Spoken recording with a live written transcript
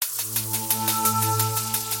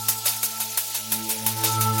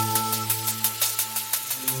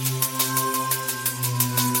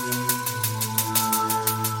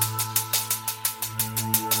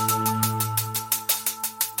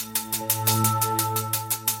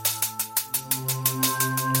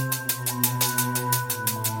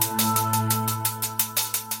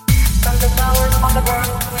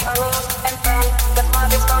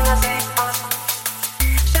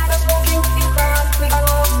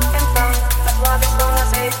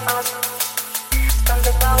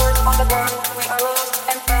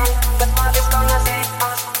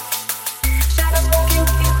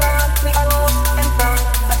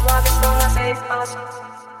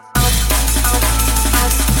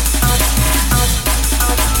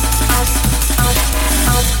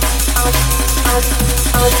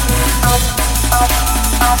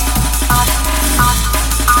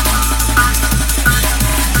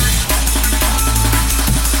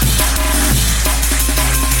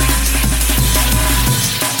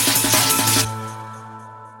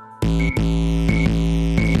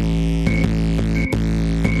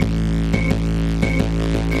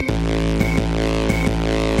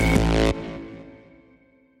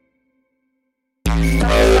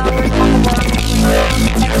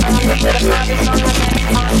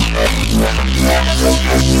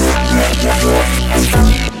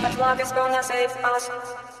love is gonna save us.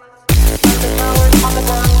 The flowers on the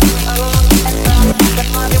ground, we are lost and found, but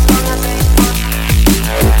love is gonna save us.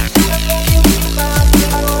 Shadows walking in clouds, we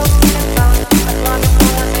are lost and found, but love is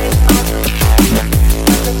gonna save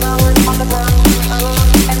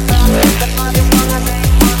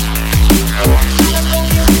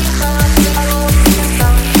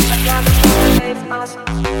us.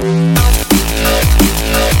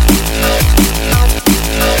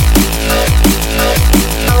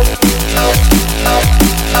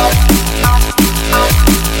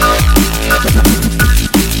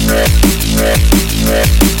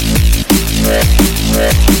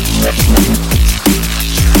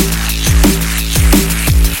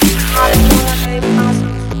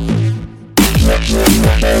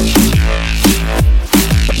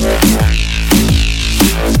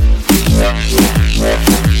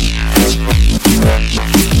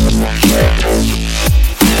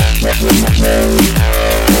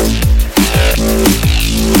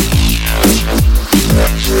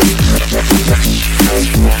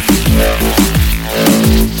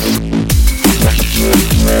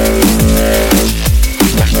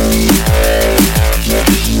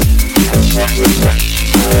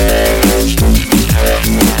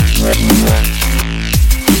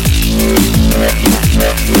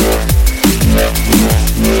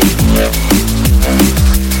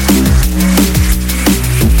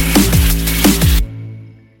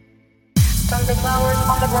 The flowers on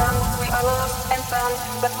the ground, we are lost and found,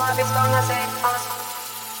 but love is gonna save us.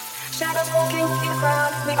 Shadows walking in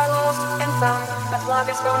clouds, we are lost and found, but love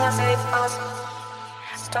is gonna save us.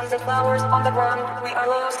 Tons of flowers on the ground, we are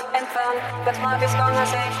lost and found, but love is gonna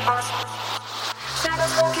save us.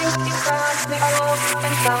 Shadows walking in crowds, we are lost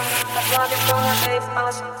and found, but love is gonna save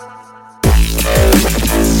us.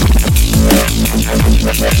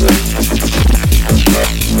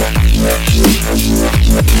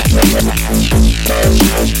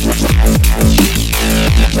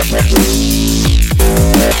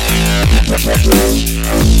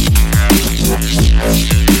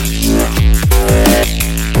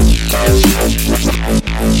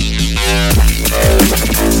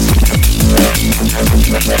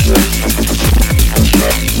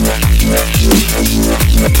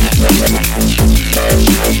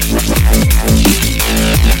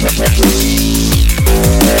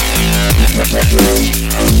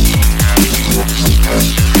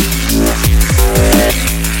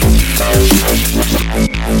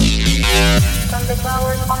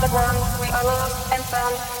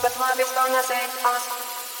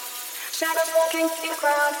 Shadows walking in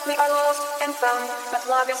crowds, we are lost and found, but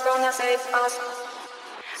love is gonna save us.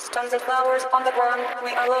 Tons of flowers on the ground,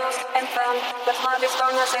 we are lost and found, but love is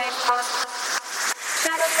gonna save us.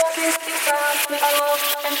 Shadows walking in crowds, we are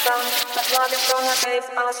lost and found, but love is gonna save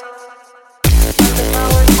us.